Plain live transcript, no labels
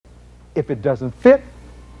If it doesn't fit,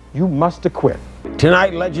 you must acquit.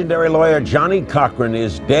 Tonight, legendary lawyer Johnnie Cochran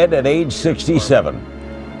is dead at age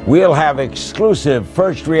 67. We'll have exclusive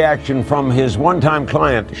first reaction from his one-time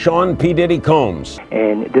client, Sean P. Diddy Combs.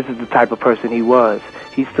 And this is the type of person he was.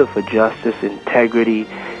 He stood for justice, integrity.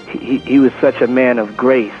 He was such a man of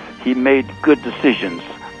grace. He made good decisions.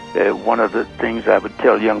 One of the things I would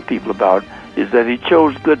tell young people about is that he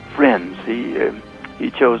chose good friends.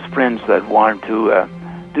 He chose friends that wanted to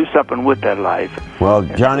do something with their life. Well,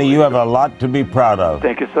 Johnny, you have a lot to be proud of.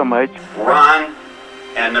 Thank you so much. Ron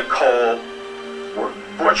and Nicole were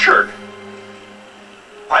butchered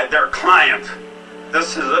by their client.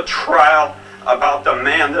 This is a trial about the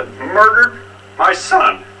man that murdered my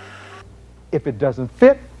son. If it doesn't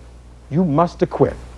fit, you must acquit.